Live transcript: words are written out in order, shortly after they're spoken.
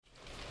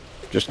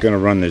Just going to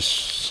run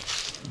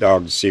this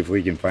dog to see if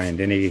we can find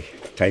any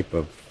type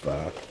of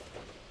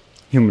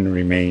human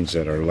remains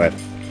that are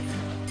left.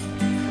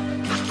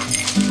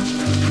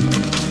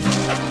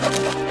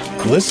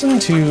 Listen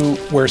to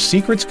Where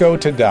Secrets Go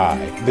to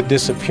Die, The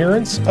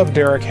Disappearance of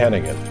Derek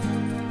Hennigan.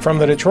 From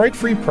the Detroit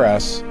Free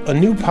Press, a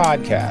new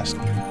podcast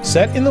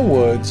set in the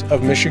woods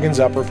of Michigan's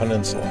Upper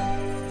Peninsula.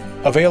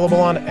 Available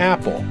on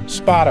Apple,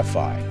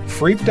 Spotify,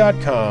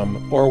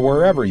 Freep.com, or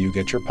wherever you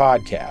get your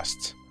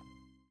podcasts.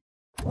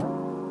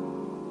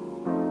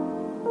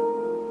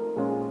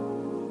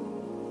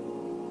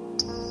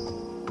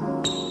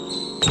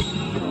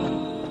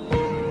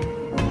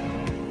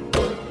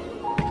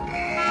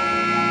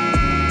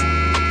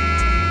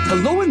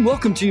 Hello and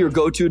welcome to your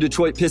go-to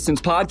Detroit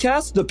Pistons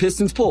podcast, The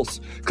Pistons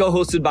Pulse,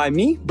 co-hosted by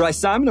me, Bryce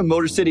Simon of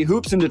Motor City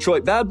Hoops and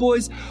Detroit Bad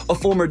Boys, a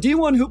former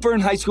D1 hooper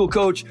and high school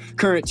coach,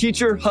 current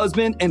teacher,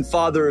 husband, and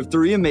father of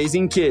 3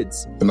 amazing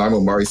kids. And I'm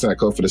Omari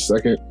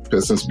Sankofa II,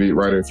 Pistons beat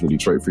writer for the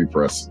Detroit Free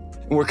Press.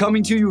 And we're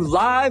coming to you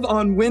live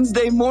on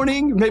Wednesday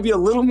morning. Maybe a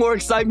little more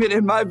excitement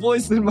in my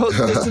voice than most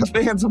Pistons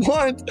fans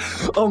want.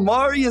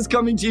 Omari is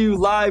coming to you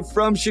live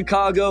from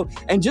Chicago.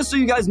 And just so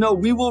you guys know,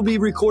 we will be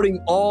recording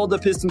all the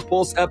Pistons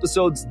Pulse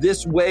episodes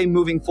this way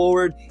moving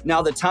forward.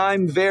 Now, the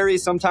time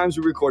varies. Sometimes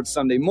we record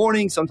Sunday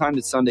morning. Sometimes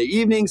it's Sunday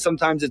evening.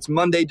 Sometimes it's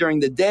Monday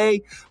during the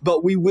day.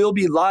 But we will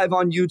be live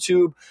on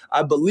YouTube.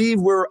 I believe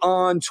we're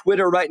on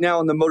Twitter right now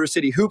on the Motor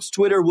City Hoops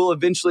Twitter. We'll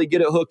eventually get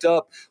it hooked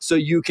up so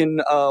you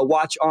can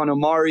watch on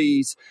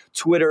Omari's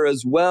Twitter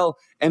as well.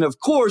 And of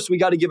course, we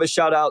got to give a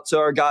shout out to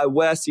our guy,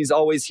 Wes. He's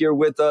always here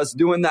with us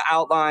doing the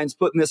outlines,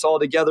 putting this all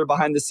together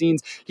behind the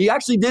scenes. He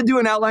actually did do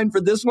an outline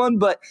for this one,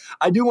 but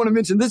I do want to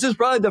mention this is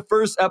probably the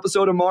first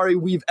episode, Omari,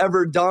 we've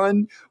ever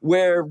done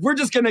where we're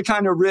just going to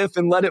kind of riff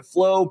and let it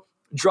flow.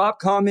 Drop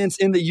comments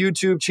in the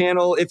YouTube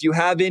channel. If you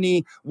have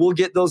any, we'll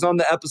get those on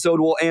the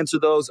episode. We'll answer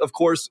those. Of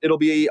course, it'll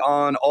be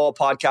on all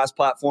podcast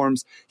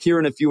platforms here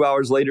in a few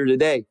hours later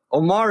today.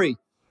 Omari,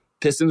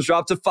 Pistons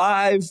dropped to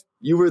 5.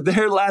 You were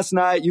there last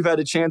night. You've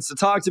had a chance to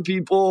talk to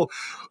people.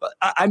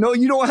 I know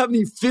you don't have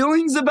any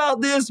feelings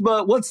about this,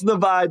 but what's the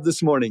vibe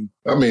this morning?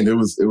 I mean, it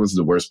was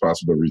the worst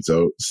possible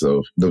result.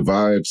 So the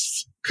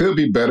vibes could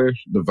be better.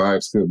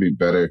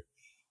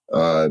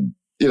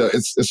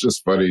 It's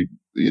just funny.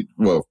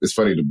 It's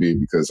funny to me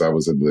because I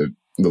was in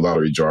the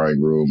lottery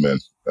drawing room,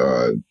 and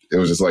it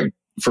was just like,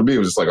 for me, it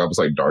was just like I was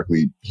like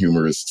darkly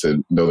humorous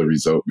to know the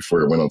result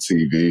before it went on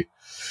TV,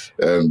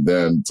 and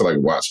then to like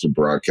watch the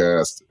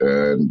broadcast,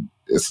 and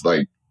it's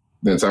like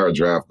the entire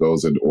draft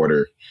goes in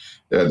order,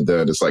 and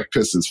then it's like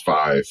Pistons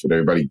 5, and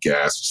everybody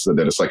gasps, and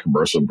then it's like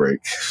commercial break.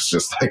 It's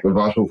just like of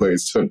all the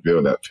ways to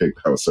unveil that pick,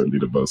 that was certainly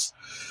the most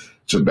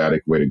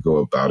dramatic way to go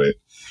about it.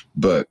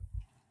 But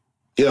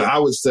I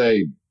would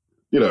say,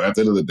 at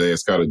the end of the day,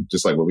 it's kind of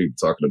just like what we've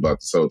been talking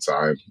about this whole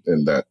time,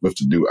 and that with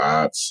the new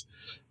odds,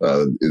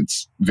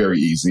 it's very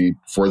easy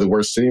for the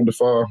worst team to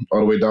fall all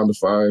the way down to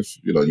 5.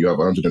 You have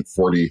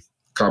 140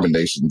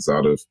 combinations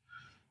out of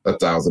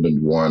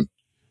 1,001.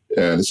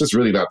 And it's just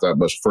really not that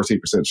much.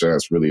 14%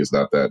 chance really is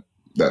not that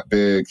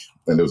big.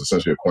 And it was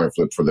essentially a coin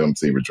flip for them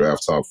to even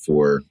draft top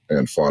 4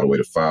 and fall all the way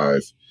to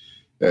 5.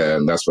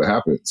 And that's what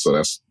happened. So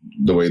that's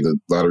the way the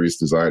lottery is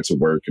designed to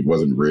work. It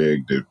wasn't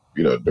rigged.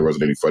 There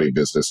wasn't any funny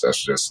business.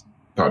 That's just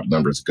how the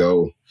numbers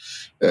go.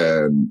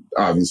 And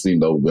obviously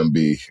no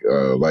Wemby,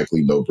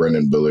 likely no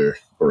Brendan Miller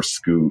or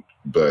Scoot.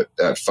 But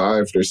at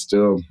 5, there's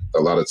still a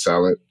lot of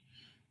talent.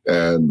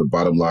 And the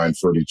bottom line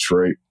for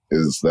Detroit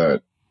is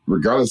that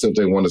regardless if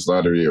they won this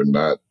lottery or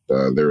not,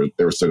 they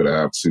were still going to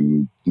have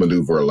to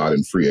maneuver a lot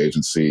in free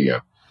agency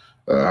and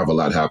have a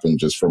lot happen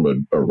just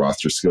from a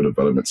roster skill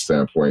development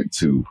standpoint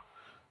to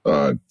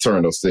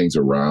turn those things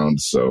around.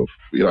 So,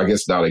 I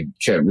guess now they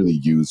can't really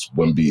use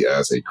Wemby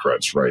as a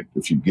crutch, right?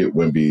 If you get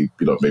Wemby,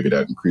 maybe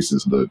that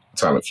increases the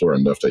talent floor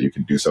enough that you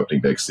can do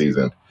something next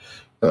season.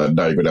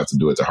 Now you're going to have to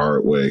do it the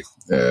hard way.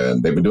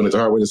 And they've been doing it the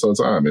hard way this whole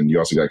time. And you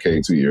also got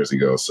Kane 2 years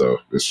ago. So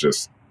it's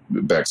just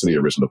back to the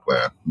original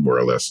plan, more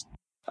or less.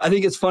 I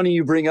think it's funny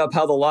you bring up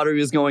how the lottery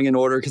was going in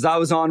order because I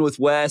was on with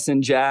Wes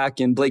and Jack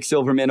and Blake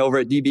Silverman over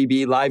at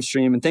DBB live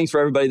stream. And thanks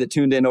for everybody that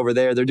tuned in over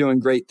there. They're doing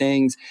great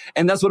things.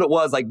 And that's what it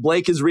was. Like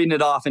Blake is reading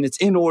it off and it's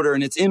in order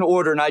and it's in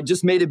order. And I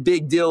just made a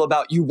big deal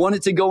about you want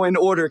it to go in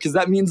order because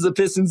that means the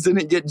Pistons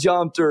didn't get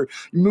jumped or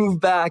moved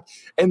back.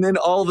 And then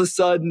all of a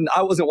sudden,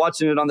 I wasn't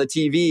watching it on the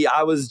TV.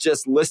 I was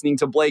just listening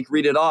to Blake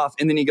read it off.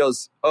 And then he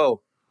goes,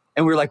 oh.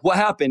 And we were like, what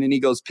happened? And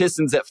he goes,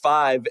 Pistons at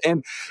 5.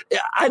 And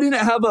I didn't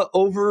have an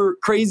over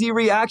crazy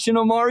reaction,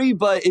 Omari,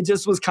 but it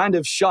just was kind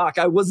of shock.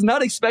 I was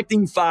not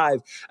expecting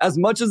 5. As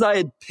much as I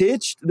had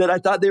pitched that I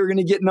thought they were going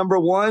to get number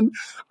 1,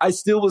 I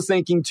still was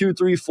thinking 2,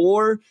 3,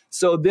 4.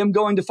 So them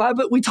going to 5.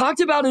 But we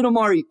talked about it,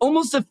 Omari,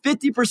 almost a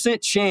 50%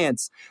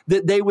 chance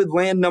that they would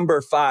land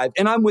number 5.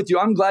 And I'm with you.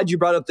 I'm glad you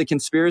brought up the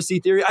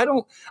conspiracy theory. I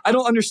don't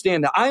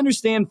understand that. I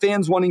understand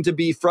fans wanting to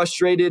be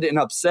frustrated and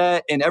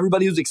upset and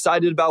everybody was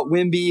excited about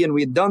Wemby and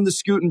we had done the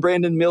Scoot and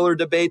Brandon Miller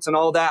debates and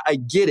all that. I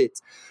get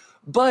it.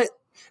 But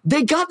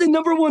They got the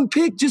number 1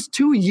 pick just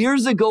 2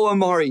 years ago,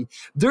 Amari.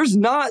 There's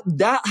not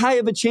that high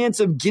of a chance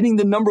of getting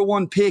the number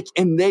 1 pick,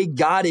 and they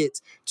got it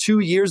 2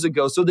 years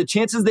ago. So the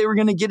chances they were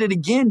going to get it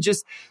again,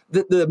 just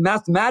the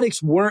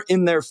mathematics weren't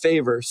in their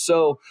favor.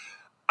 So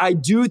I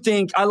do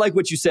think, I like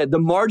what you said, the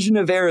margin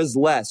of error is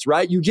less,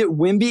 right? You get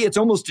Wemby, it's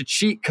almost a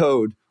cheat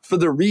code for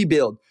the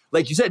rebuild.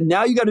 Like you said,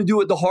 now you got to do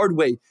it the hard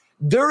way.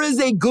 There is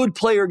a good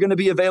player going to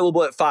be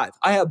available at 5.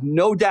 I have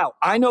no doubt.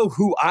 I know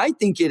who I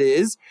think it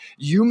is.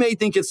 You may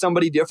think it's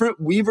somebody different.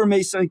 Weaver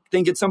may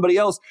think it's somebody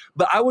else.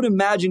 But I would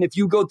imagine if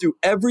you go through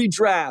every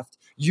draft,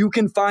 you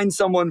can find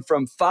someone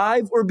from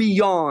 5 or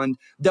beyond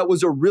that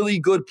was a really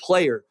good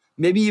player,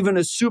 maybe even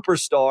a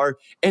superstar.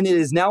 And it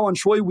is now on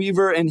Troy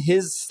Weaver and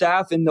his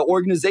staff and the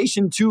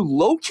organization to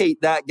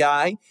locate that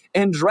guy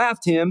and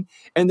draft him,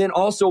 and then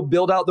also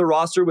build out the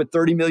roster with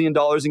 $30 million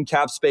in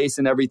cap space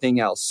and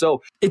everything else.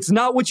 So it's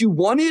not what you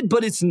wanted,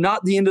 but it's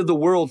not the end of the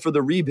world for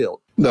the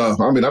rebuild. No,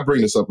 I mean, I bring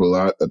this up a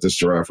lot, that this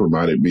draft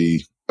reminded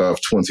me of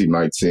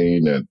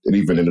 2019, and it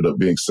even ended up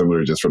being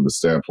similar just from the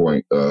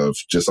standpoint of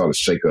just all the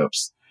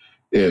shakeups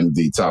in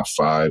the top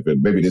 5.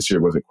 And maybe this year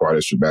wasn't quite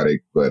as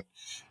dramatic, but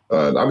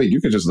I mean, you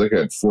could just look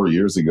at 4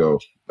 years ago.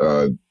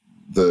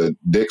 The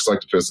Knicks, like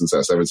the Pistons,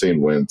 had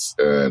 17 wins,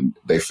 and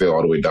they fell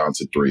all the way down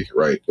to 3,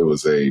 right? It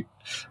was a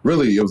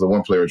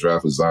 1-player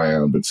draft with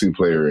Zion, but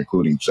 2-player,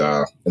 including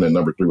Ja, and then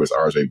number 3 was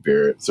RJ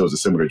Barrett. So it was a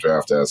similar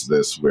draft as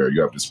this, where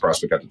you have this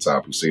prospect at the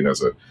top who's seen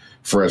as a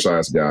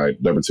franchise guy.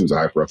 Number 2 is a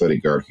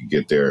hyper-athletic guard who can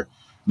get there.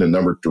 Then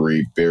number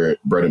 3, Barrett,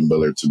 Brendan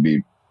Miller, to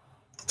be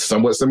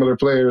somewhat similar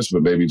players,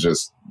 but maybe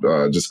just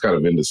kind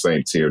of in the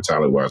same tier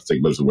talent-wise. I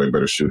think Miller's a way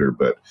better shooter,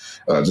 but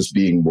just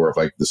being more of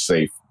like the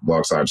safe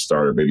alongside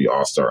starter, maybe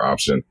all-star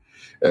option.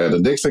 And the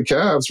Knicks and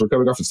Cavs were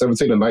coming off of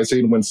 17 and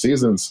 19 win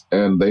seasons,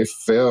 and they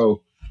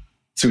fell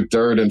to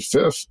 3rd and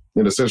 5th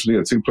in essentially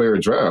a 2-player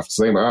draft.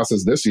 Same odds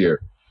as this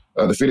year.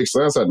 The Phoenix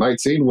Suns had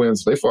 19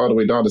 wins. They fall all the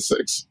way down to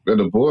 6th.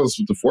 And the Bulls,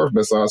 with the 4th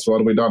best odds, fall all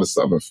the way down to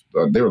 7th.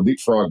 They were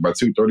leapfrogged by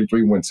 2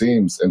 33-win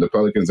teams, and the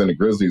Pelicans and the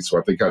Grizzlies, who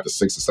I think had the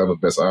 6th or 7th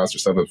best odds, or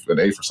 7th and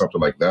 8th or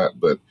something like that.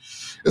 But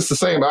it's the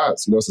same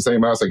odds. It's the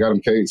same odds that got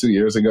them K 2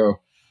 years ago.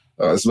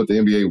 This is what the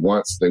NBA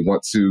wants. They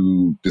want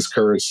to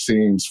discourage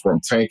teams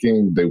from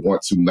tanking. They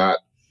want to not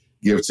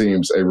give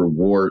teams a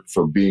reward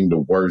for being the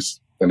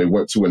worst, and they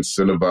want to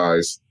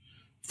incentivize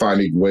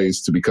finding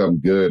ways to become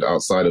good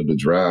outside of the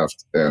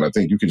draft. And I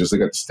think you can just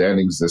look at the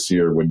standings this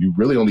year when you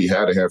really only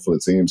had a handful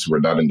of teams who were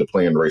not in the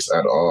play-in race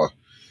at all,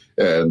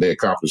 and they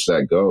accomplished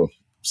that goal.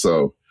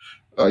 So,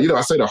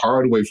 I say the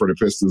hard way for the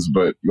Pistons,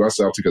 but you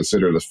also have to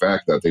consider the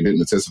fact that they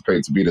didn't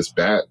anticipate to be this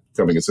bad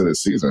coming into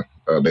this season.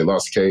 They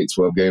lost Cade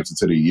 12 games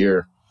into the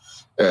year,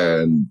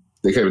 and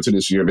they came into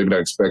this year maybe not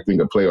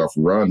expecting a playoff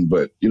run,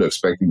 but,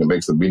 expecting to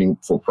make some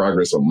meaningful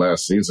progress on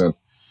last season,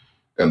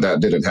 and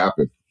that didn't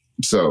happen.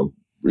 So,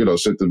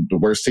 should the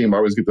worst team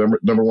always get the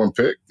number 1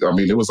 pick? I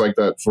mean, it was like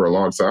that for a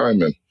long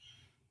time, and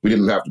we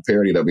didn't have the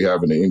parity that we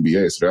have in the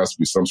NBA, so there has to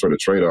be some sort of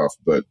trade-off.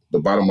 But the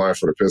bottom line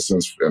for the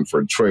Pistons and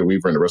for Troy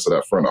Weaver and the rest of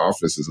that front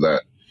office is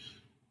that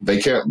they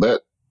can't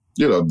let,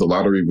 the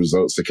lottery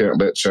results, they can't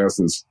let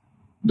chances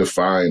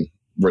define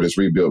where this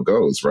rebuild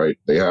goes, right?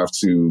 They have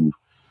to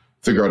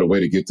figure out a way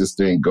to get this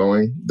thing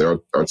going. There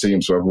are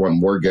teams who have won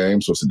more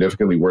games with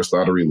significantly worse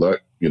lottery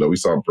luck. We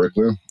saw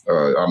Brooklyn.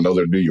 I know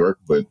they're New York,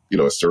 but,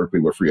 historically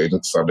with free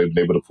agents, how they've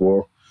been able to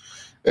pull.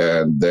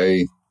 And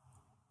they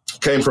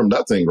came from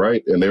nothing,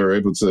 right? And they were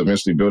able to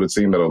eventually build a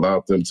team that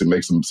allowed them to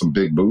make some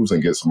big moves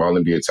and get some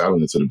All-NBA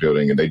talent into the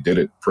building. And they did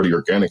it pretty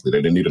organically. They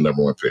didn't need a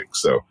number 1 pick.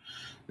 So,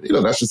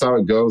 that's just how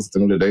it goes. At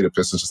the end of the day, the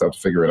Pistons just have to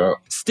figure it out.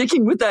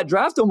 Sticking with that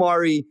draft,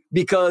 Omari,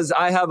 because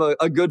I have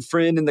a good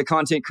friend in the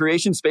content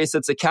creation space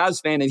that's a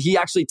Cavs fan, and he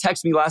actually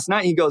texted me last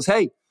night. He goes,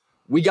 hey,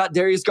 we got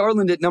Darius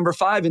Garland at number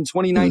 5 in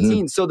 2019.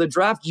 Mm-hmm. So the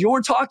draft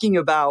you're talking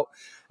about,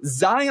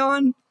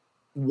 Zion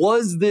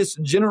was this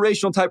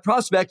generational type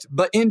prospect,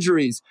 but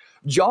injuries.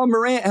 Ja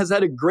Morant has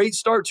had a great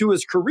start to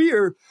his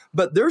career,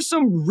 but there's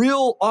some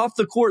real off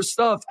the court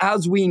stuff,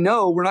 as we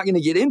know. We're not going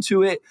to get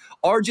into it.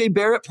 RJ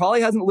Barrett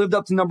probably hasn't lived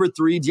up to number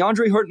 3.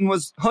 DeAndre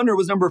Hunter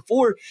was number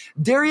 4.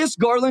 Darius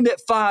Garland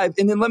at 5.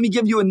 And then let me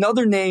give you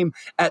another name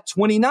at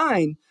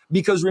 29,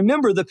 because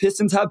remember, the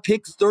Pistons have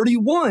picked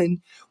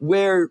 31,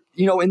 where,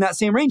 in that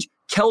same range,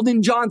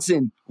 Keldon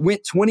Johnson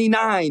went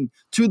 29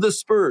 to the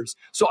Spurs.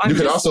 So you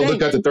can also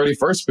look at the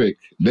 31st pick,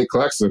 Nick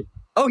Claxton.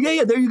 Oh,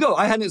 yeah, there you go.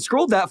 I hadn't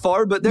scrolled that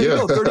far, but there you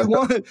go,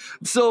 31.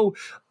 So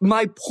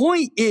my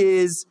point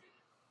is,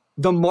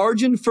 the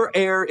margin for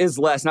error is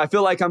less. And I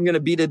feel like I'm going to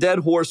beat a dead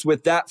horse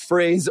with that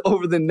phrase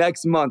over the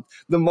next month.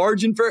 The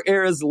margin for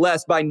error is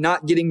less by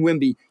not getting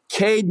Wemby.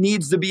 Cade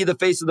needs to be the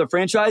face of the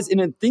franchise.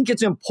 And I think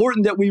it's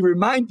important that we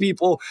remind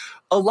people,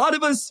 a lot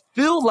of us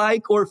feel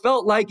like or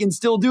felt like and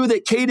still do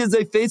that Cade is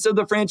a face of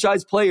the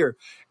franchise player.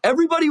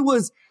 Everybody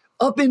was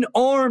up in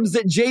arms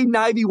that Jaden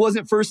Ivey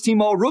wasn't first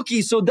team all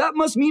rookie. So that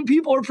must mean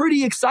people are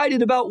pretty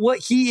excited about what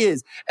he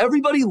is.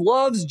 Everybody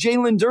loves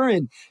Jalen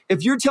Duren.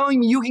 If you're telling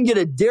me you can get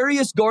a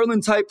Darius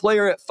Garland type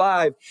player at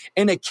 5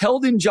 and a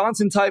Keldon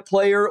Johnson type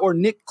player or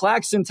Nick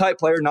Claxton type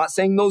player, not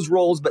saying those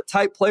roles, but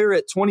type player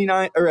at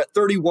 29 or at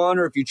 31,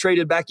 or if you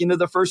traded back into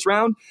the first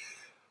round,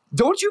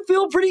 don't you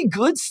feel pretty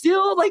good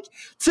still? Like,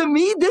 to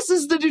me, this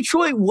is the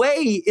Detroit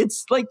way.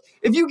 It's like,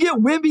 if you get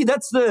Wemby,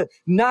 that's the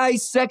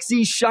nice,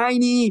 sexy,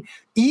 shiny,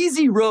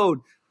 easy road.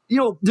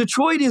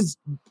 Detroit is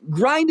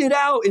grinded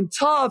out and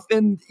tough.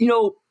 And,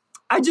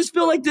 I just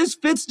feel like this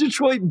fits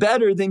Detroit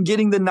better than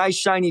getting the nice,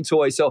 shiny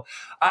toy. So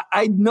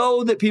I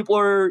know that people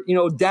are,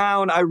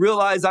 down. I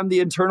realize I'm the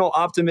internal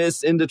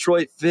optimist in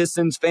Detroit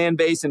Pistons fan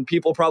base, and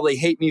people probably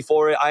hate me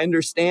for it. I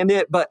understand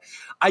it, but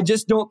I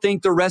just don't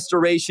think the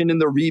restoration and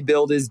the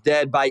rebuild is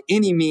dead by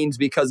any means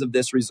because of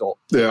this result.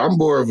 Yeah, I'm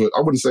more of I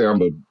wouldn't say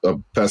I'm a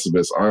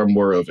pessimist. I'm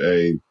more of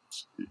a,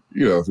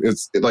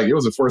 it's like it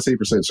was a 14%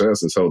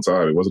 chance this whole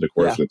time. It wasn't a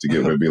question to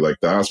get Wemby. Like,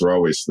 the odds were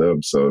always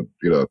slim. So,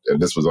 and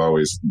this was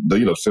always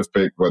the, fifth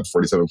pick,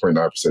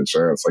 47.9%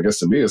 chance. I guess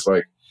to me, it's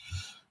like,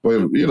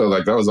 well,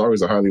 like that was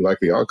always a highly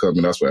likely outcome,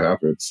 and that's what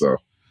happened. So,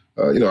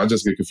 I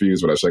just get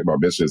confused when I check my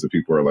mentions and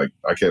people are like,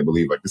 I can't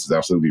believe like this is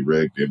absolutely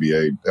rigged. The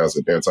NBA has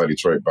an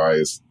anti-Detroit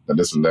bias and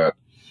this and that.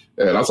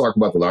 And I talk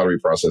about the lottery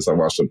process. I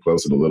watched them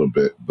close it a little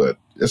bit, but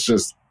it's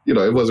just,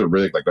 it wasn't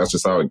rigged. Like, that's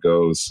just how it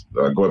goes.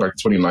 Going back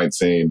to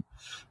 2019,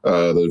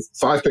 the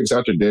 5 picks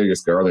after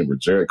Darius Garland were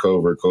Jarrett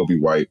Culver, Kobe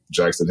White,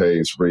 Jackson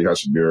Hayes, Rui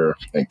Hachimura,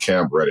 and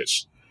Cam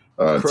Reddish.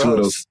 Two of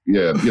those,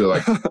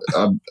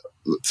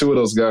 two of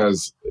those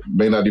guys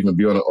may not even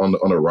be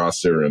on a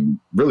roster, and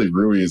really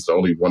Rui is the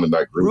only one in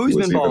that group Rui's who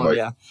is been even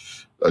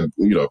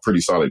balling, a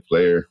pretty solid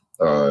player.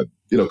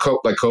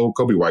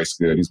 Kobe White's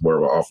good. He's more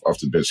of an off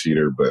the bench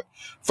heater, but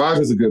 5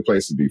 is a good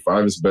place to be.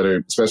 5 is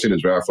better, especially in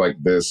a draft like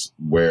this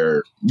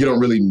where you don't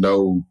really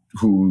know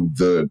who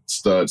the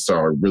studs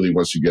are really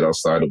once you get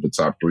outside of the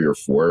top 3 or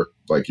 4.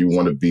 Like, you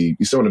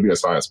still want to be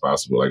as high as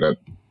possible. Like, that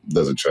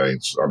doesn't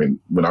change. I mean,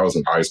 when I was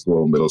in high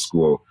school, middle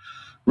school,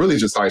 really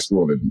just high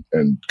school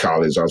and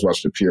college, I was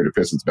watching the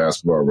Pistons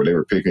basketball where they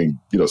were picking,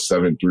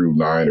 7 through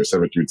 9 or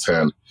 7 through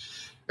 10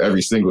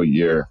 every single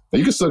year. And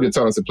you can still get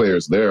talented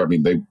players there. I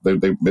mean, they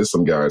miss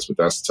some guys, but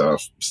that's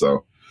tough.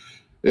 So,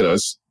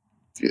 it's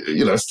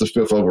the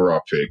 5th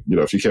overall pick.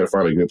 If you can't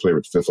find a good player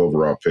with the 5th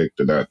overall pick,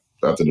 then that,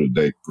 at the end of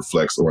the day,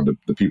 reflects on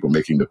the people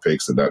making the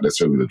picks and not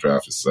necessarily the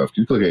draft itself.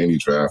 You can look at any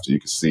draft and you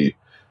can see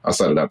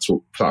outside of that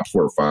top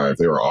 4 or 5,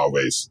 they are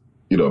always,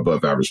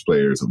 above average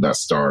players, and not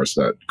stars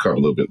that come a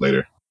little bit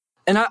later.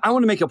 And I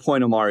want to make a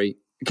point, Omari,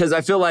 because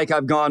I feel like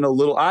I've gone a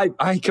little,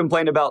 I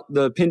complain about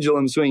the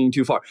pendulum swinging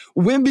too far.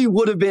 Wemby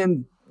would have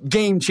been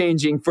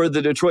game-changing for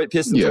the Detroit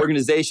Pistons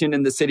organization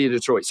in the city of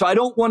Detroit. So I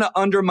don't want to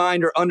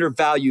undermine or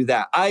undervalue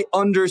that. I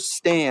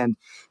understand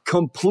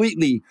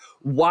completely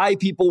why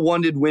people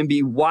wanted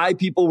Wemby, why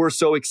people were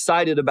so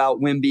excited about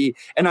Wemby.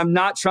 And I'm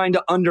not trying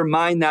to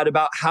undermine that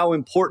about how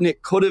important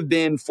it could have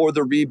been for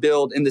the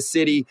rebuild in the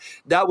city.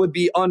 That would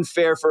be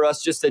unfair for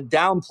us just to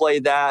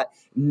downplay that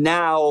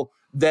now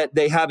that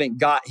they haven't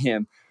got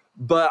him.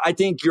 But I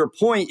think your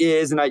point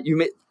is, and you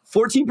made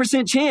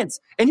 14%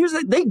 chance. And here's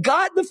they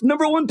got the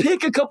number 1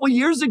 pick a couple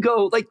years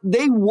ago. Like,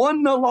 they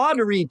won the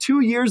lottery 2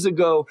 years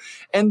ago,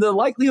 and the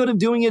likelihood of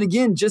doing it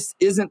again just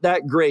isn't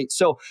that great.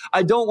 So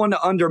I don't want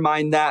to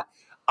undermine that.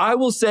 I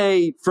will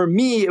say, for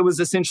me, it was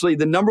essentially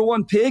the number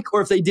 1 pick,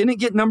 or if they didn't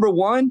get number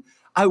 1,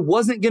 I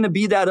wasn't going to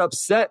be that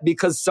upset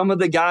because some of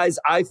the guys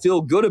I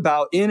feel good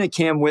about in a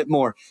Cam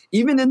Whitmore,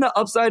 even in the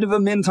upside of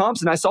Amin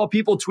Thompson. I saw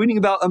people tweeting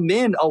about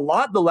Amin a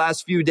lot the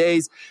last few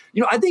days.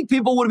 I think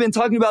people would have been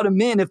talking about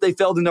Amin if they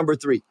fell to number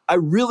 3. I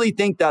really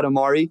think that,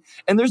 Omari.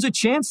 And there's a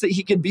chance that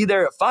he could be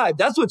there at 5.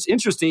 That's what's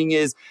interesting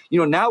is,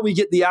 now we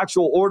get the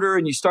actual order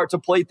and you start to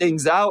play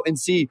things out and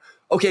see,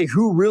 okay,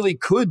 who really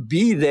could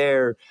be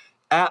there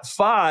at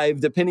 5,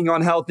 depending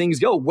on how things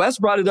go. Wes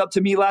brought it up to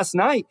me last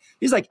night.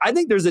 He's like, I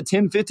think there's a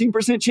 10,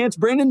 15% chance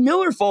Brandon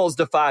Miller falls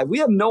to 5. We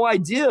have no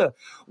idea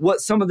what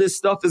some of this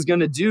stuff is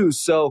going to do.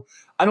 So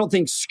I don't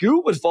think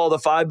Scoot would fall to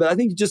 5, but I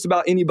think just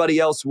about anybody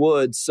else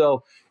would.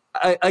 So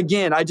I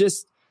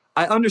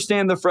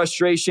understand the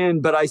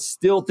frustration, but I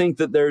still think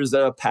that there's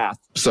a path.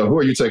 So who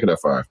are you taking at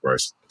 5,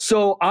 Bryce?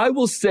 So I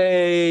will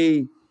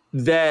say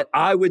that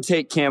I would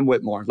take Cam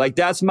Whitmore. Like,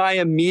 that's my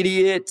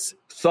immediate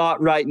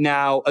thought right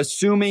now,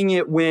 assuming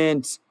it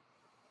went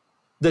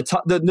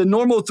the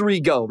normal 3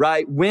 go,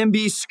 right?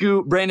 Wemby,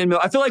 Scoot, Brandon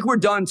Miller. I feel like we're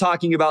done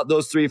talking about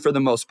those 3 for the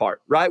most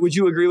part, right? Would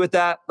you agree with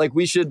that? Like,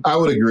 we should... I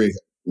would agree.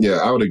 Yeah,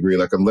 I would agree.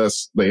 Like,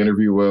 unless they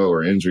interview well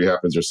or injury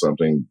happens or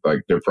something,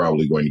 like, they're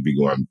probably going to be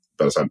going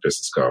by the time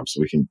Pistons come, so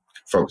we can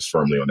focus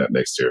firmly on that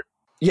next year.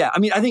 Yeah, I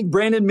mean, I think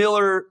Brandon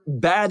Miller,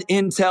 bad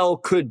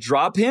intel could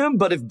drop him,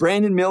 but if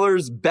Brandon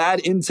Miller's bad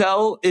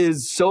intel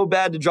is so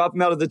bad to drop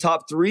him out of the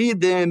top 3,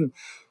 then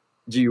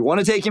do you want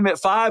to take him at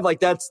 5? Like,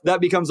 that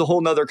becomes a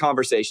whole nother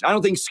conversation. I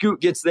don't think Scoot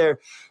gets there.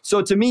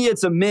 So to me,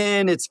 it's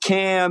Amin, it's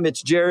Cam,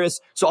 it's Jarris.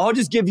 So I'll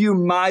just give you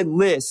my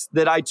list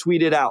that I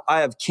tweeted out.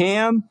 I have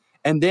Cam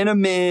and then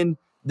Amin,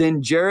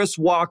 then Jarris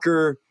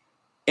Walker,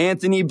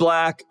 Anthony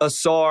Black,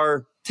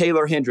 Asar,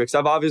 Taylor Hendricks.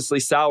 I've obviously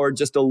soured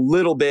just a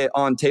little bit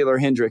on Taylor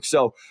Hendricks.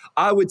 So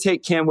I would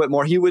take Cam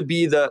Whitmore. He would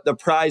be the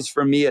prize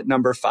for me at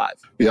number 5.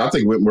 Yeah, I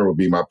think Whitmore would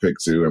be my pick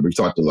too. And we've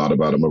talked a lot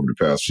about him over the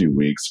past few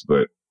weeks.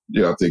 But,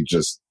 I think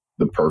just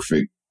the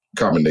perfect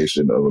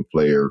combination of a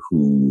player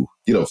who,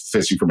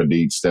 fits you from a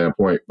need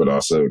standpoint, but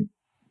also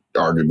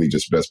arguably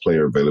just best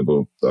player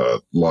available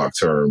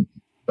long-term,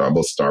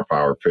 most star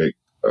power pick.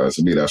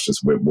 To me, that's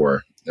just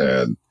Whitmore.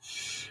 And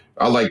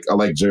I like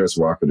Jarris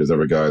Walker. There's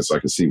other guys I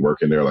can see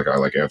working there. Like I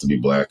like Anthony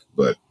Black,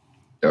 but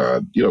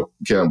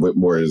Cam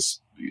Whitmore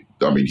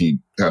he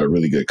had a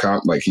really good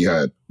he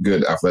had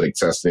good athletic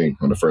testing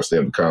on the first day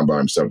of the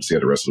combine. So to see how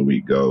the rest of the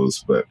week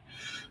goes. But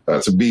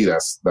to me,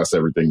 that's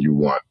everything you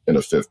want in a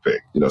 5th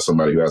pick.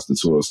 Somebody who has the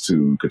tools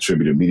to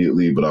contribute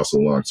immediately, but also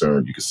long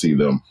term. You can see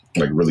them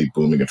really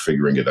booming and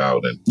figuring it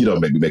out, and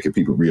maybe making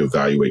people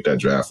reevaluate that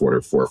draft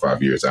order 4 or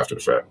 5 years after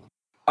the fact.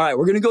 All right,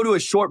 we're going to go to a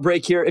short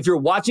break here. If you're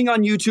watching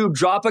on YouTube,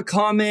 drop a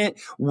comment.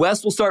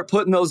 Wes will start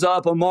putting those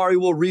up. Amari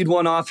will read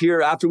one off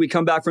here after we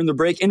come back from the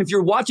break. And if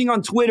you're watching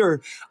on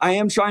Twitter, I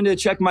am trying to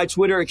check my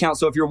Twitter account.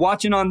 So if you're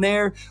watching on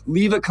there,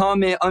 leave a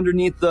comment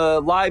underneath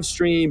the live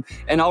stream,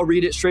 and I'll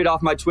read it straight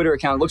off my Twitter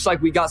account. It looks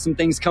like we got some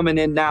things coming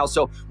in now.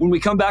 So when we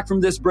come back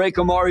from this break,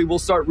 Amari, we'll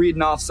start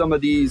reading off some of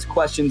these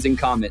questions and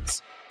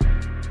comments.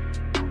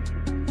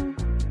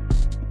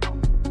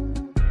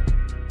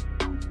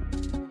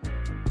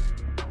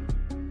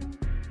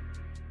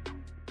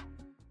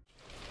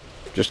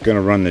 Just going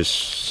to run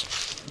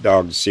this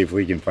dog to see if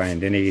we can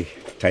find any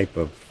type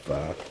of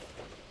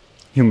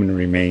human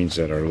remains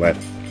that are left.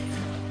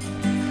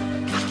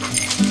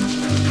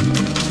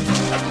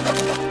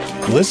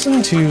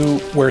 Listen to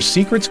Where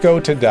Secrets Go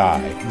to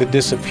Die, The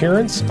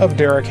Disappearance of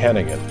Derek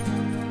Hennigan.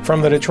 From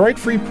the Detroit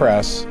Free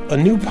Press, a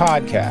new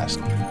podcast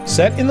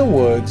set in the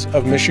woods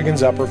of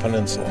Michigan's Upper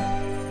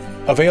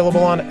Peninsula.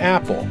 Available on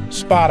Apple,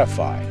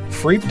 Spotify,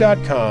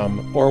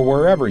 Freep.com, or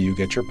wherever you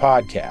get your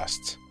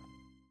podcasts.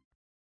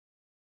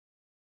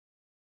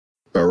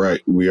 All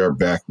right, we are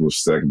back with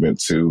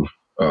segment 2.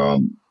 I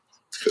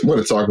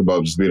want to talk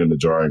about just being in the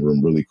drawing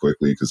room really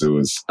quickly because it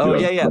was,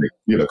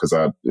 because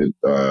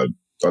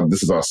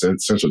this is all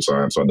Central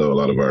Time, so I know a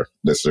lot of our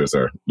listeners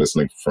are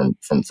listening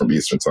from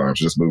Eastern Time.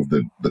 So just move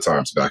the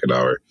times back an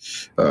hour.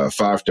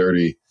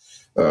 5:30,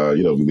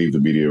 we leave the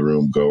media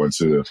room, go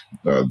into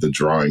the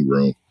drawing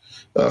room.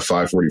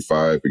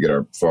 5:45, we get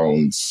our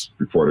phones,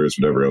 reporters,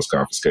 whatever else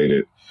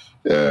confiscated.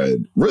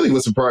 Really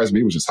what surprised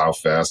me was just how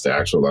fast the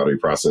actual lottery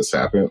process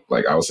happened.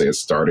 I would say it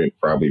started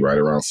probably right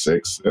around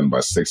 6, and by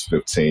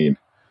 6:15,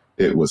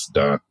 it was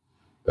done.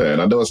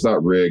 And I know it's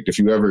not rigged. If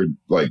you ever,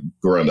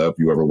 growing up,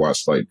 you ever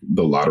watched,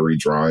 the lottery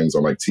drawings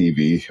on,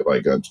 TV,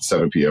 at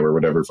 7 p.m. or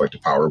whatever, for, the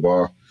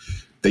Powerball,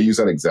 they use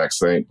that exact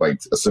same, a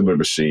similar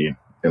machine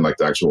in, the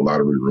actual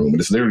lottery room.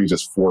 And it's literally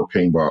just 4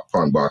 ping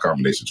pong ball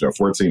combinations. You have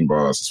 14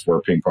 balls, it's 4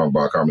 ping pong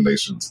ball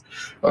combinations.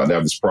 They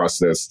have this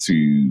process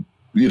to,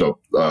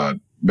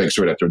 make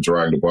sure that they're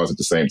drawing the balls at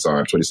the same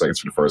time, 20 seconds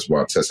for the first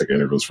ball, 10-second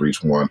intervals for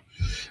each one.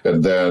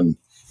 And then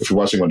if you're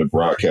watching on the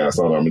broadcast,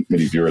 I don't know how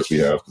many viewers we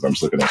have because I'm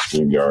just looking at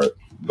StreamYard,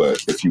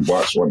 but if you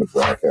watch on the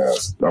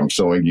broadcast, I'm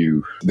showing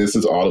you, this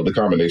is all of the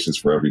combinations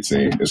for every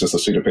team. It's just a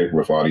sheet of paper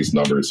with all these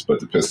numbers,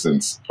 but the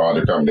Pistons, all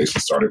their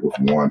combinations started with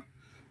 1.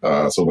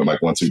 So it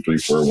went 1, 2, 3,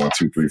 4, 1,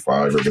 2, 3,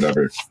 5 or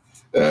whatever.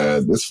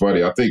 And it's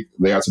funny. I think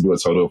they had to do a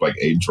total of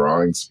 8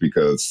 drawings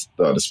because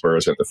the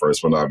Spurs got the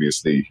first one,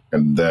 obviously,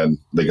 and then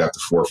they got the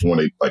 4th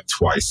one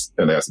twice,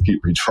 and they had to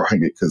keep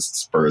redrawing it because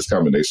Spurs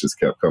combinations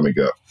kept coming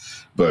up.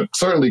 But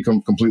certainly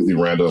completely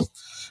random.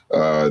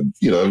 It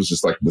was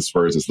just the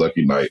Spurs'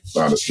 lucky night,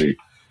 honestly.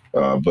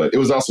 But it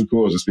was also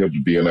cool just to be able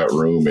to be in that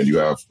room, and you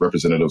have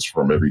representatives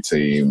from every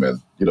team, and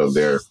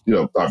they're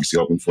obviously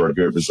hoping for a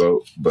good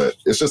result. But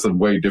it's just a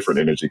way different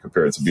energy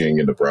compared to being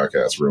in the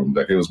broadcast room.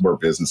 It was more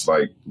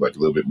business-like, a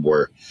little bit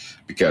more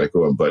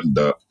mechanical and buttoned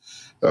up.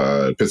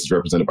 Pistons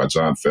represented by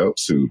John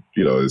Phelps, who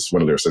is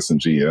one of their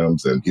assistant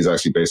GMs, and he's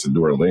actually based in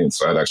New Orleans.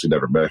 So I'd actually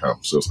never met him,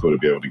 so it's cool to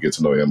be able to get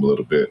to know him a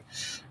little bit.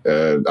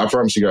 And I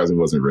promise you guys, it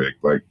wasn't rigged.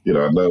 I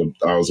know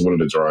I was one in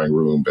the drawing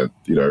room, and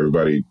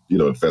everybody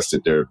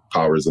invested their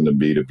powers into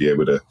me to be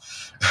able to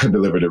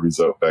deliver the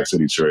result back to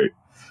Detroit.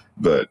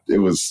 But it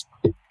was,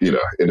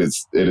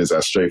 it is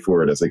as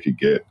straightforward as it could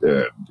get.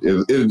 And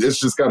it's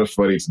just kind of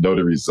funny to know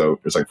the result.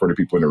 There's 40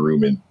 people in the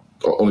room, and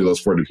only those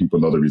 40 people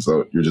know the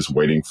result. You're just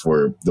waiting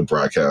for the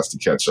broadcast to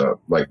catch up.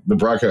 The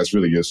broadcast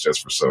really is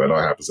just for so. It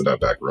all happens in that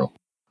back room.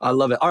 I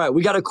love it. All right,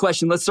 we got a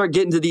question. Let's start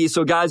getting to these.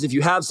 So, guys, if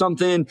you have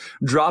something,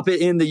 drop it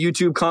in the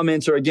YouTube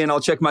comments, or again, I'll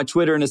check my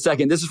Twitter in a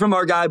second. This is from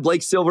our guy,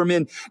 Blake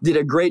Silverman. Did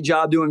a great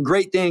job doing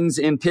great things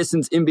in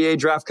Pistons NBA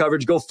draft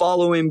coverage. Go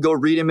follow him. Go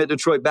read him at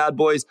Detroit Bad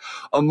Boys.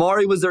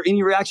 Amari, was there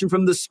any reaction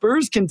from the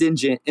Spurs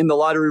contingent in the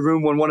lottery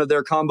room when one of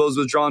their combos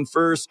was drawn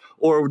first,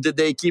 or did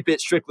they keep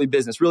it strictly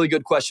business? Really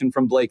good question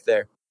from Blake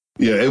there.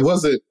 Yeah, it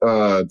wasn't.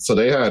 So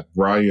they had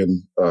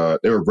Brian.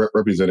 They were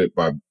represented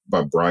by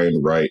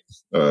Brian Wright,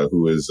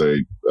 who's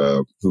the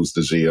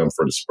GM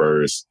for the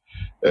Spurs.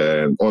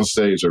 And on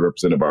stage, they're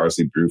represented by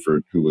R.C.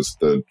 Buford, who was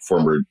the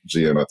former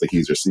GM. I think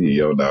he's their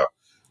CEO now.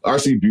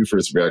 R.C.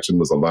 Buford's reaction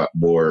was a lot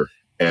more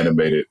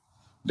animated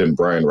than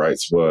Brian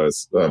Wright's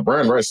was.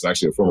 Brian Wright is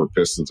actually a former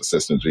Pistons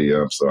assistant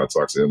GM, so I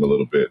talked to him a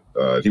little bit.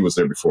 He was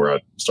there before I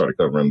started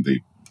covering the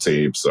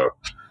team, so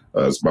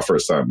it's my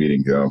first time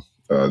meeting him.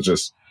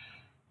 Just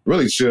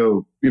really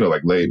chill,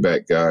 like laid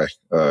back guy.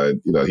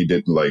 He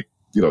didn't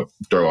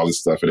throw all this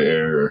stuff in the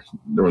air.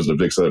 There wasn't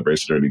a big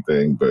celebration or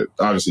anything, but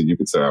obviously you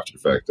could tell after the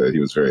fact that he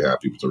was very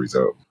happy with the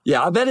result.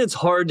 Yeah, I bet it's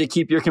hard to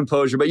keep your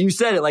composure, but you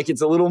said it like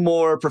it's a little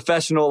more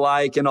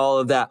professional-like and all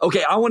of that.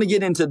 Okay, I want to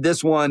get into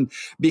this one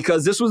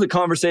because this was a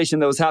conversation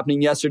that was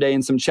happening yesterday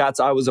in some chats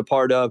I was a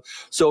part of.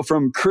 So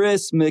from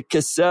Chris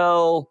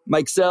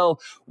Mikesell,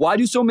 why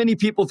do so many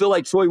people feel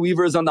like Troy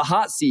Weaver is on the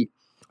hot seat?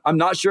 I'm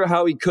not sure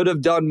how he could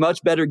have done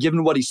much better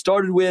given what he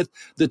started with.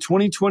 The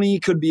 2020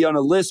 could be on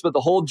a list, but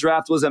the whole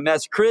draft was a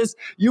mess. Chris,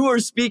 you are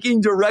speaking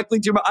directly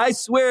to me. I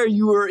swear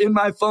you were in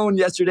my phone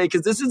yesterday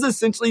because this is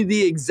essentially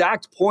the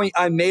exact point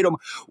I made him.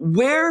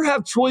 Where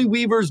have Troy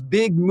Weaver's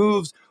big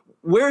moves,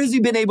 where has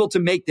he been able to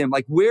make them?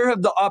 Like, where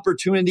have the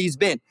opportunities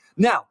been?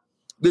 Now,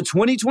 the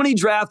 2020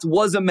 draft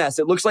was a mess.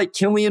 It looks like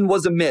Killian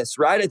was a miss,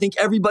 right? I think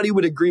everybody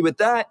would agree with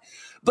that.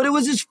 But it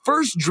was his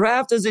first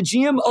draft as a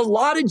GM. A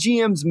lot of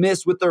GMs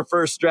miss with their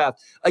first draft.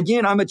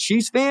 Again, I'm a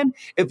Chiefs fan.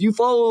 If you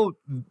follow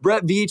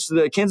Brett Veach,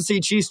 the Kansas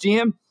City Chiefs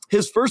GM,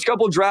 his first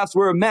couple drafts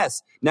were a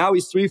mess. Now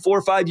he's 3,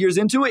 4, 5 years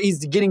into it.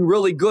 He's getting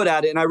really good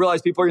at it. And I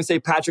realize people are going to say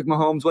Patrick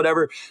Mahomes,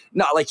 whatever.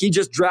 Not like he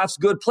just drafts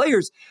good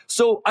players.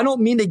 So I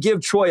don't mean to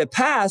give Troy a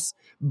pass,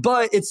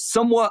 but it's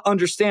somewhat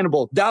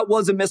understandable. That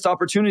was a missed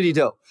opportunity,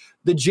 though.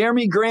 The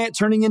Jeremy Grant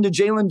turning into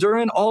Jalen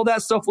Duren, all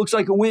that stuff looks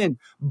like a win.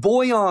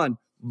 Boyan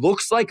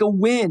looks like a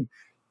win.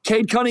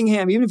 Cade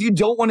Cunningham, even if you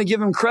don't want to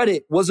give him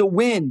credit, was a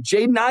win.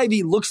 Jaden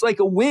Ivey looks like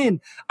a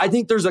win. I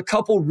think there's a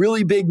couple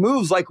really big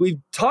moves like we've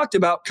talked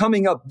about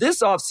coming up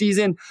this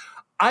offseason.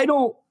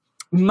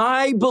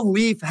 My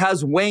belief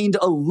has waned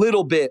a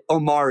little bit,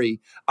 Omari.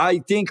 I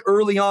think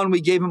early on we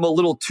gave him a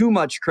little too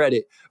much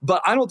credit,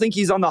 but I don't think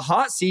he's on the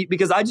hot seat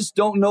because I just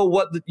don't know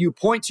what you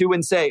point to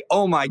and say,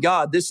 oh my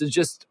God, this is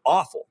just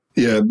awful.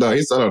 Yeah, no,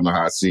 he's not on the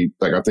hot seat.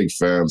 Like, I think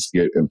fans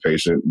get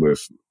impatient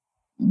with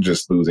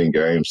just losing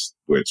games,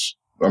 which,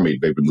 I mean,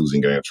 they've been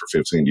losing games for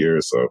 15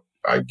 years, so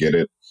I get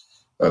it.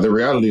 The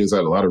reality is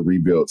that a lot of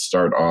rebuilds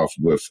start off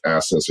with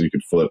assets so you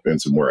could flip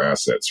into more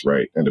assets,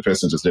 right? And the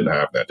Pistons just didn't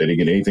have that. They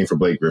didn't get anything for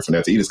Blake Griffin. They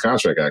had to eat his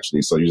contract,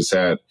 actually. So you just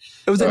had...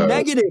 It was a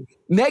negative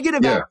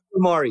asset for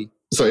Amari.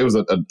 So it was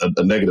a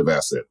negative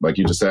asset. Like,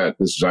 you just had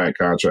this giant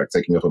contract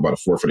taking up about a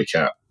fourth of the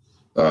cap,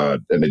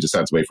 and they just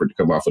had to wait for it to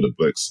come off of the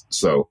books.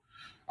 So,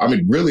 I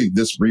mean, really,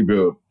 this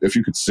rebuild, if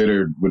you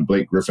consider when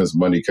Blake Griffin's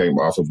money came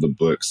off of the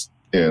books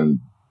in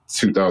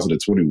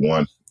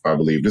 2021, I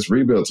believe, this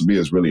rebuild to me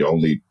is really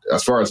only,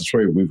 as far as the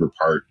Troy Weaver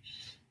part,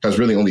 has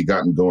really only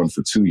gotten going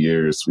for 2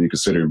 years when you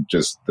consider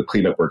just the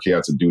cleanup work he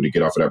had to do to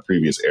get off of that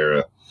previous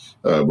era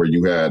where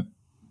you had,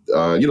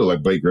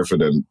 like Blake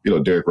Griffin and,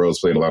 Derrick Rose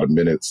playing a lot of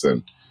minutes.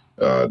 And,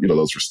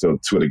 those were still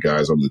two of the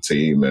guys on the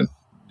team. And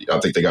I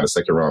think they got a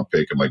second round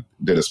pick and like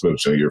Dennis Smith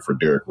Jr. for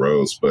Derrick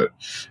Rose, but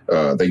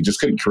they just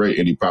couldn't create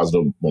any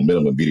positive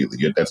momentum immediately.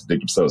 They had to dig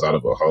themselves out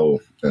of a hole.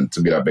 And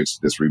to me, that makes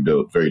this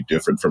rebuild very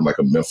different from like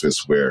a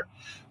Memphis where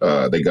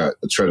they got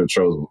a treasure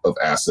trove of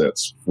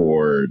assets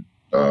for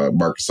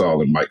Marc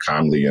Gasol and Mike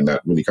Conley, and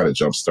that really kind of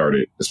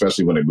jump-started,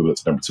 especially when they moved up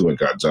to number 2 and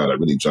got John, that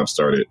really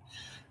jump-started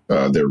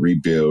their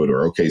rebuild.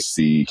 Or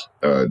OKC,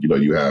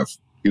 you have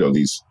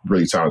these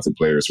really talented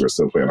players who are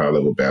still playing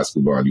high-level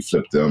basketball, and you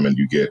flip them and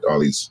you get all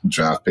these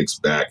draft picks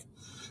back.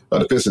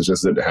 The Pistons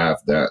just didn't have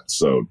that.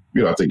 So,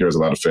 I think there's a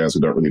lot of fans who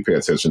don't really pay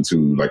attention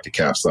to like the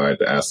cap side,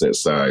 the asset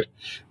side.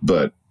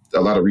 But if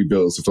a lot of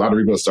rebuilds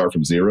start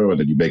from 0 and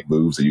then you make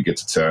moves and you get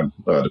to 10,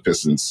 the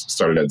Pistons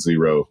started at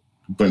 0,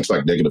 went to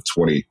like negative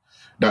 20.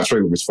 Not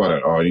Troy Weaver's fault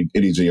at all.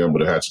 Any GM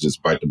would have had to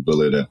just bite the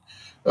bullet and,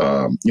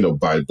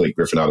 buy Blake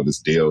Griffin out of his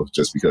deal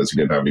just because he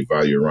didn't have any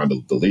value around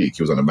the league.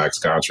 He was on a max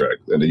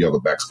contract. And then you have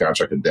a max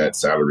contract and that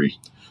salary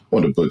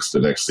on the books the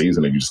next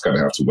season, and you just kind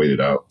of have to wait it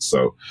out.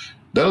 So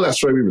none of that's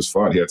Troy Weaver's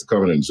fault. He had to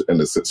come in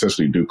and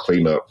essentially do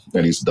cleanup,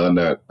 and he's done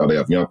that. They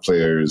have young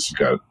players. You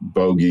got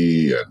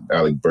Bogey and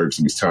Alec Burks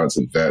and these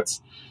talented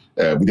vets.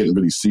 We didn't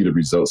really see the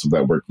results of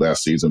that work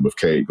last season with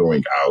Cade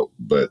going out.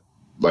 But,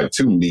 like,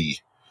 to me,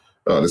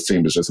 this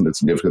team is just in a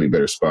significantly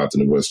better spot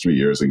than it was 3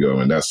 years ago,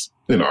 and that's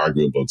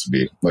inarguable to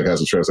me. Like, it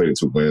hasn't translated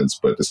to wins,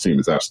 but this team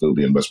is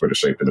absolutely in much better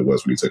shape than it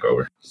was when he took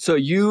over. So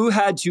you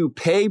had to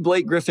pay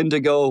Blake Griffin to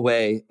go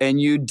away,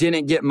 and you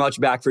didn't get much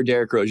back for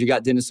Derrick Rose. You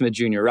got Dennis Smith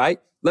Jr., right?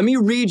 Let me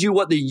read you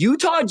what the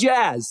Utah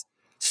Jazz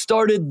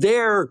started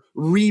their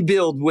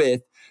rebuild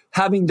with,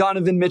 having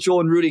Donovan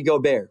Mitchell and Rudy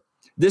Gobert.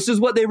 This is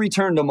what they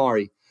returned,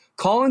 Amari.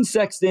 Colin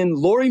Sexton,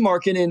 Lauri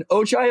Markkanen,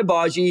 Ochai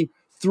Agbaji,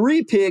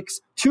 3 picks,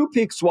 2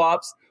 pick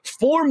swaps,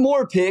 4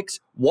 more picks,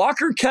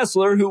 Walker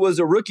Kessler, who was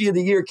a Rookie of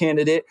the Year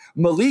candidate,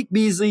 Malik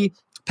Beasley,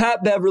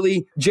 Pat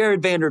Beverly,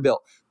 Jared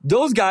Vanderbilt.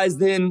 Those guys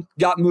then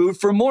got moved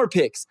for more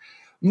picks.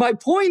 My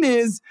point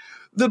is,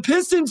 The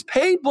Pistons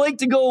paid Blake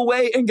to go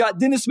away and got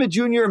Dennis Smith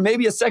Jr. and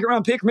maybe a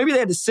second-round pick. Maybe they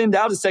had to send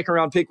out a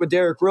second-round pick with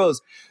Derrick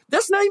Rose.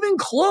 That's not even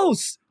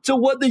close to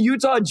what the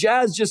Utah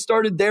Jazz just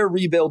started their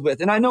rebuild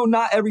with. And I know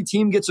not every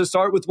team gets to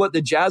start with what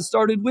the Jazz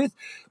started with,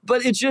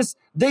 but it's just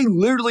they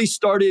literally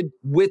started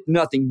with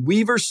nothing.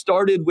 Weaver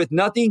started with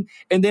nothing,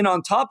 and then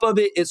on top of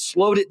it, it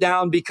slowed it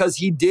down because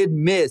he did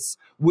miss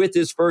with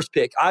his first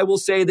pick. I will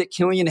say that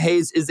Killian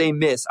Hayes is a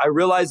miss. I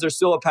realize there's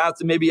still a path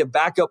to maybe a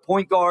backup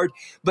point guard,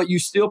 but you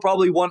still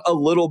probably want a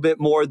little bit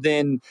more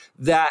than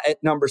that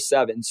at number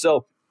 7.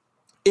 So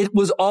it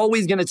was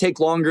always going to take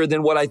longer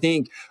than what I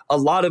think a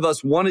lot of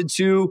us wanted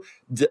to,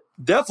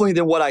 definitely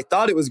than what I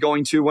thought it was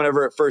going to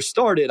whenever it first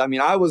started. I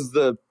mean, I was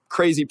the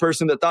crazy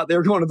person that thought they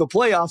were going to the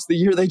playoffs the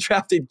year they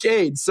drafted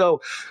Cade.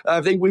 So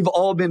I think we've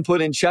all been put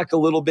in check a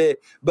little bit,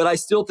 but I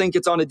still think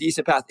it's on a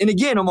decent path. And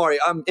again, Omari,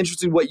 I'm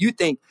interested in what you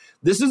think.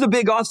 This is a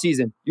big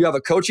offseason. You have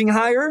a coaching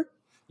hire,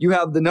 you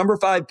have the number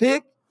 5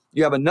 pick,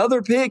 you have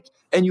another pick,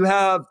 and you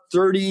have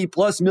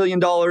 $30+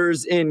 million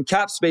in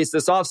cap space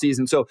this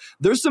offseason. So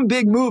there's some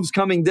big moves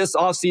coming this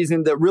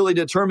offseason that really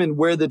determine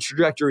where the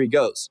trajectory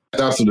goes.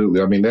 Absolutely.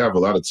 I mean, they have a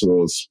lot of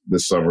tools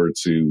this summer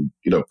to,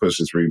 push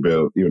this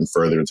rebuild even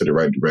further into the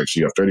right direction.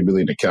 You have $30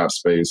 million in cap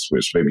space,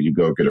 which maybe you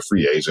go get a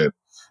free agent.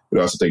 But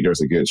I also think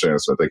there's a good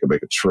chance that they can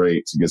make a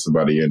trade to get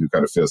somebody in who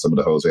kind of fills some of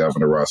the holes they have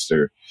on the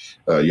roster.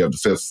 You have the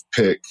 5th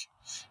pick.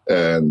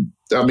 And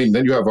I mean,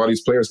 then you have all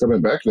these players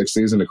coming back next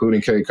season,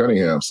 including Cade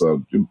Cunningham.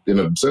 So in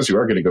a sense, you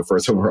are getting a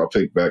first overall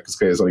pick back because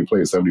Cade has only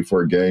played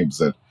 74 games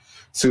in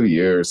 2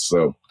 years.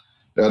 So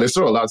there's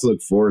still a lot to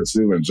look forward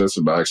to. And just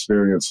in my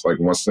experience, like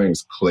once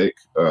things click,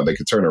 they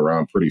can turn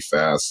around pretty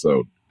fast.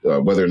 So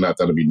whether or not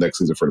that'll be next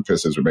season for the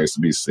Pistons remains to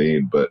be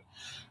seen. But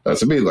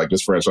to me, like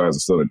this franchise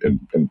is still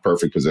in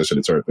perfect position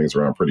to turn things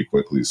around pretty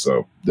quickly.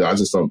 So I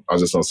just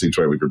don't see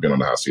Troy Weaver being on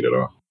the hot seat at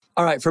all.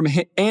 All right, from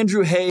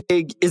Andrew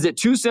Haig, is it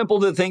too simple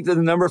to think that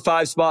the number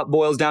 5 spot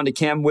boils down to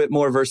Cam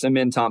Whitmore versus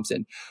Amin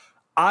Thompson?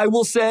 I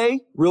will say,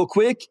 real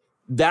quick,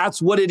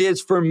 that's what it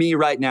is for me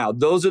right now.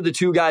 Those are the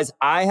 2 guys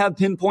I have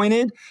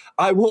pinpointed.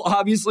 I will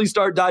obviously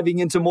start diving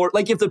into more.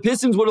 Like if the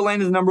Pistons would have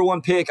landed the number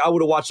 1 pick, I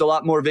would have watched a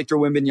lot more Victor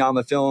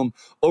Wembanyama film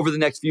over the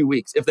next few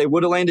weeks. If they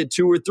would have landed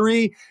 2 or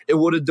 3, it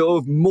would have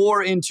dove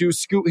more into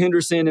Scoot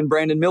Henderson and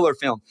Brandon Miller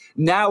film.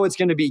 Now it's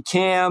going to be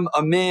Cam,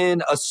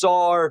 Amin,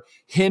 Asar,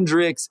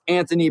 Hendricks,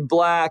 Anthony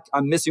Black.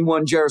 I'm missing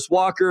one, Jarris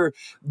Walker.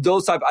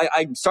 Those type.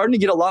 I'm starting to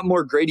get a lot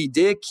more Grady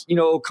Dick,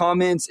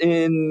 comments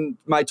in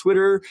my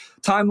Twitter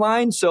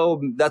timeline.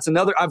 So that's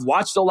another. I've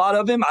watched a lot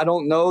of him. I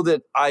don't know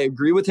that I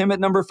agree with him at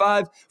number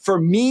 5. For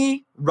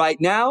me, right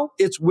now,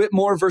 it's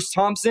Whitmore versus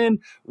Thompson.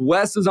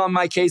 Wes is on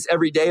my case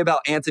every day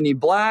about Anthony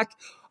Black.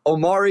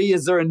 Omari,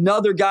 is there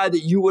another guy that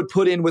you would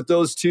put in with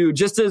those 2,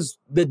 just as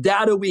the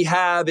data we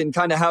have and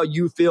kind of how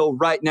you feel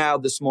right now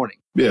this morning?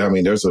 Yeah, I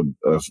mean, there's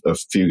a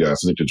few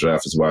guys. I think the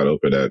draft is wide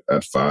open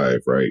at 5,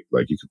 right?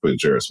 Like you could put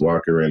Jarris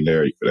Walker in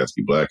there, you could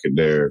Anthony Black in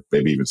there,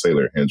 maybe even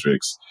Taylor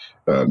Hendricks,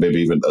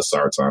 maybe even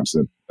Asar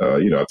Thompson. I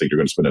think you're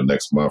going to spend the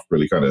next month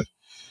really kind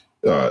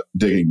of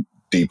digging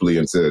deeply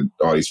into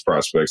all these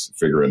prospects and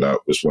figuring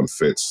out which one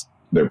fits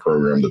their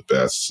program the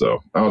best. So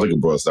I don't think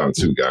it boils down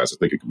to 2 guys. I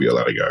think it could be a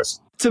lot of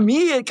guys. To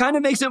me, it kind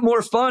of makes it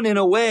more fun in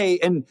a way.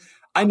 And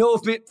I know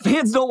if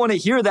fans don't want to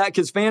hear that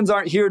because fans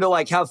aren't here to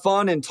like have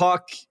fun and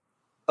talk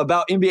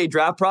about NBA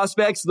draft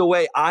prospects the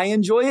way I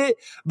enjoy it.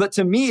 But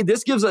to me,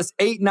 this gives us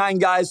 8-9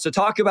 guys to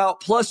talk about,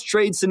 plus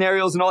trade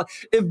scenarios and all.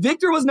 If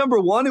Victor was number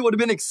 1, it would have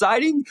been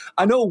exciting.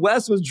 I know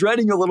Wes was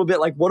dreading a little bit,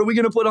 like, what are we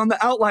going to put on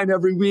the outline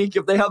every week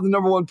if they have the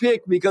number 1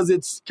 pick because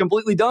it's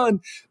completely done.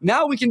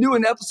 Now we can do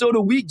an episode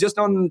a week just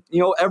on,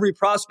 every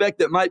prospect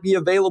that might be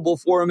available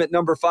for him at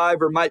number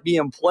 5 or might be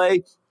in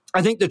play.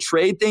 I think the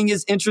trade thing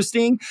is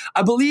interesting.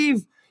 I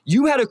believe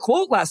you had a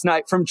quote last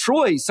night from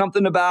Troy,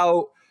 something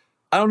about,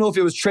 I don't know if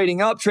it was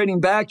trading up, trading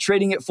back,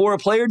 trading it for a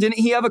player. Didn't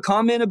he have a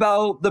comment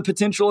about the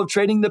potential of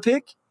trading the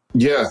pick?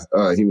 Yeah,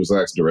 he was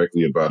asked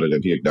directly about it,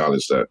 and he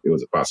acknowledged that it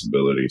was a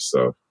possibility.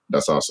 So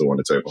that's also on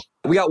the table.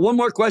 We got one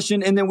more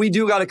question, and then we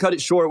do got to cut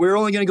it short. We're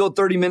only going to go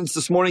 30 minutes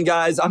this morning,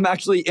 guys. I'm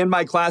actually in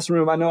my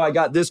classroom. I know I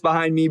got this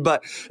behind me,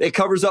 but it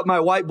covers up my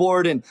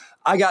whiteboard, and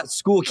I got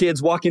school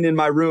kids walking in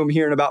my room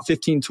here in about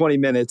 15, 20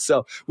 minutes.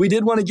 So we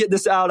did want to get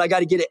this out. I got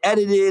to get it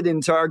edited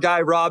into our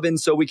guy, Robin,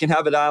 so we can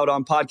have it out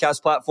on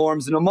podcast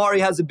platforms. And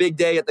Omari has a big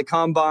day at the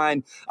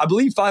Combine. I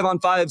believe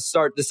 5-on-5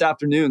 start this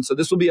afternoon. So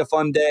this will be a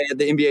fun day at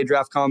the NBA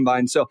Draft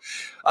Combine. So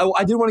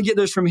I did want to get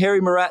this from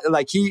Harry Murat.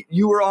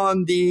 You were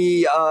on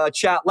the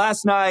chat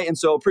last night, and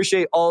so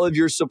appreciate all of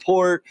your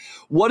support.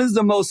 What is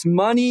the most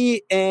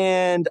money?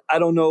 And I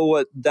don't know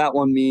what that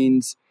one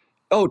means.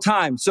 Oh,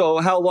 time. So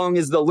how long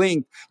is the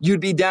length? You'd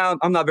be down.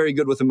 I'm not very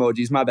good with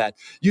emojis. My bad.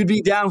 You'd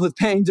be down with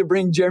paying to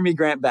bring Jeremy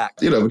Grant back.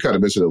 We kind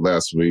of mentioned it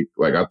last week.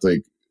 I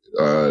think,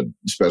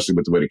 especially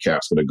with the way the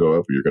cap's going to go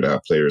up, you're going to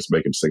have players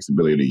making $60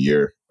 million a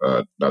year,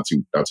 not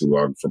too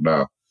long from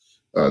now.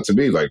 To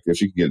me,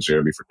 if you can get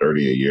Jeremy for $30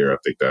 a year, I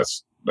think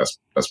that's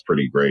that's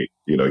pretty great.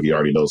 You know, he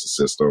already knows the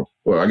system.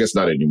 Well, I guess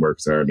not anymore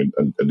because they're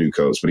a new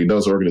coach, but he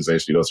knows the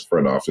organization, he knows the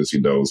front office, he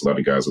knows a lot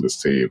of guys on his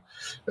team.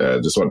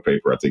 Just on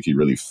paper, I think he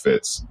really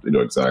fits, you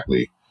know,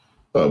 exactly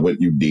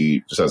what you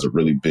need. Just has a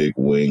really big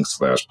wing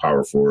 /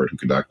 power forward who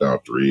can knock down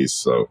threes.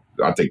 So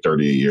I think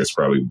 38 years is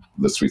probably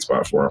the sweet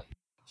spot for him.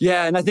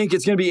 Yeah, and I think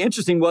it's going to be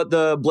interesting what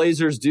the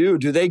Blazers do.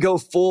 Do they go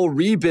full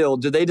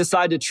rebuild? Do they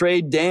decide to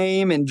trade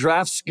Dame and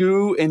draft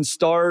Scoot and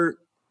start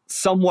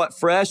somewhat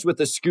fresh with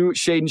the Scoot,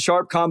 Shaedon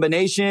Sharpe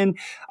combination?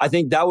 I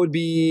think that would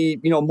be,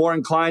 you know, more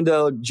inclined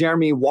to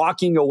Jeremy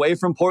walking away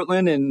from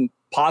Portland and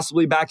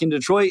possibly back in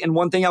Detroit. And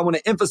one thing I want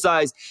to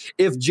emphasize,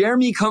 if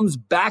Jeremy comes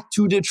back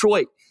to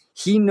Detroit,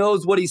 he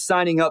knows what he's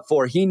signing up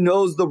for. He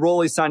knows the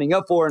role he's signing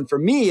up for. And for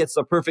me, it's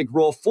the perfect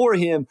role for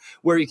him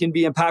where he can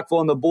be impactful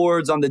on the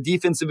boards, on the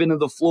defensive end of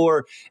the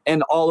floor,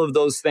 and all of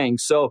those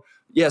things. So,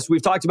 yes,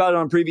 we've talked about it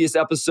on previous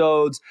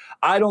episodes.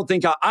 I don't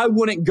think I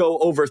wouldn't go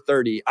over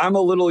 30. I'm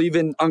a little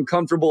even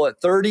uncomfortable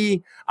at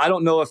 30. I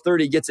don't know if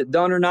 30 gets it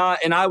done or not.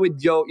 And I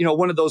would go, you know,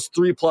 one of those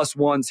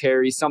 3+1s,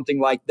 Harry, something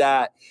like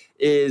that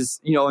is,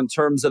 you know, in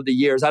terms of the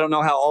years. I don't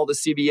know how all the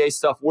CBA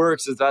stuff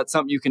works. Is that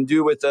something you can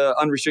do with an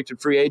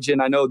unrestricted free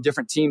agent? I know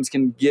different teams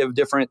can give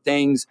different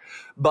things,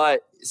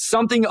 but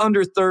something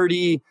under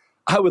 30,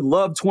 I would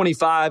love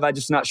 25. I'm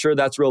just not sure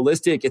that's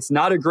realistic. It's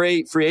not a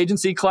great free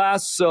agency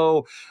class,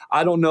 so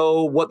I don't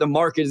know what the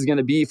market is going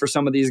to be for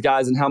some of these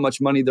guys and how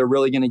much money they're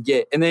really going to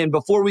get. And then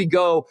before we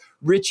go,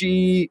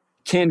 Richie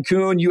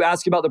Cancun, you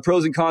asked about the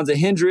pros and cons of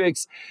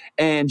Hendricks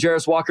and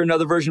Jarris Walker,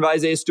 another version of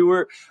Isaiah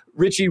Stewart.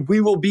 Richie,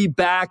 we will be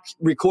back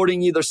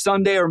recording either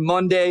Sunday or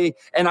Monday,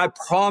 and I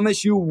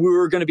promise you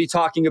we're going to be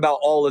talking about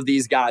all of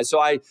these guys.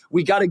 So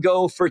we got to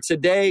go for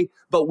today,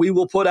 but we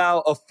will put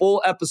out a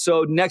full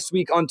episode next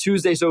week on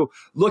Tuesday. So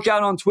look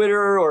out on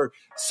Twitter or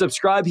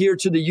subscribe here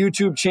to the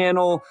YouTube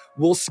channel.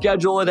 We'll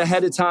schedule it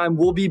ahead of time.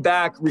 We'll be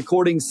back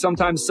recording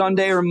sometime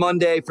Sunday or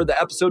Monday for the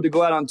episode to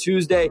go out on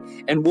Tuesday,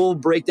 and we'll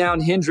break down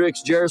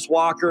Hendricks, Jarris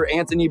Walker,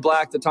 Anthony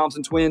Black, the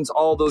Thompson twins,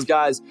 all those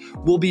guys.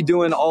 We'll be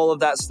doing all of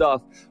that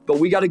stuff, but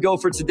we got to go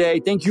for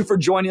today. Thank you for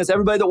joining us.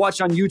 Everybody that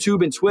watched on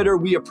YouTube and Twitter,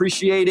 we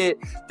appreciate it.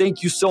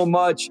 Thank you so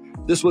much.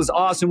 This was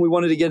awesome. We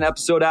wanted to get an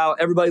episode out.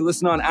 Everybody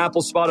listen on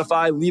Apple,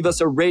 Spotify, leave us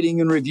a rating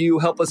and review.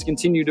 Help us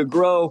continue to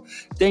grow.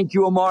 Thank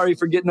you, Amari,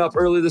 for getting up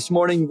early this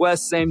morning.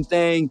 Wes, same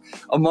thing.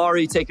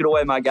 Amari, take it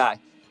away, my guy.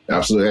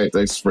 Absolutely. Hey,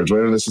 thanks for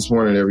joining us this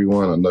morning,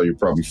 everyone. I know you're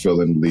probably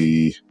feeling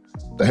the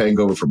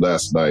hangover from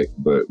last night,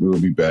 but we will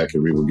be back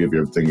and we will give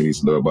you everything you need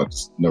to know about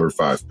this number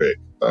 5 pick.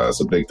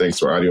 So big thanks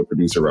to our audio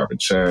producer, Robin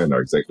Chan,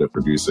 our executive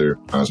producer,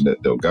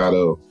 Anjanette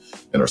Delgado,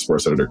 and our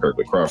sports editor,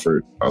 Kirkland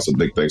Crawford. Also,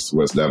 big thanks to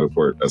Wes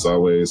Davenport, as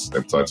always,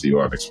 and talk to you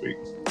all next week.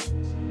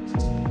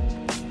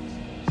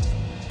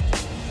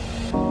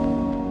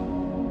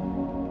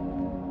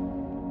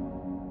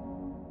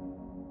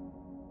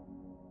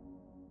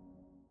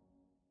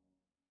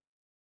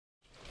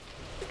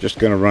 Just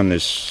going to run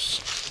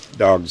this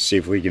dog to see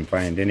if we can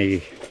find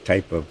any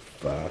type of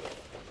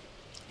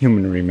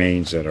human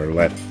remains that are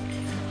left.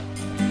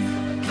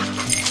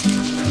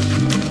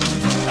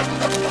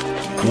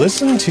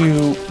 Listen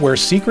to Where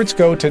Secrets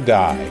Go to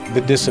Die,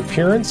 The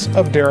Disappearance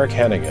of Derek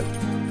Hennigan.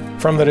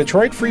 From the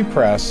Detroit Free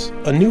Press,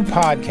 a new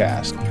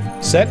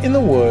podcast set in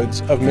the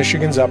woods of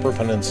Michigan's Upper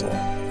Peninsula.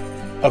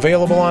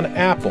 Available on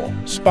Apple,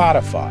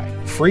 Spotify,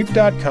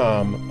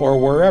 Freep.com, or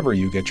wherever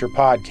you get your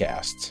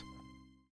podcasts.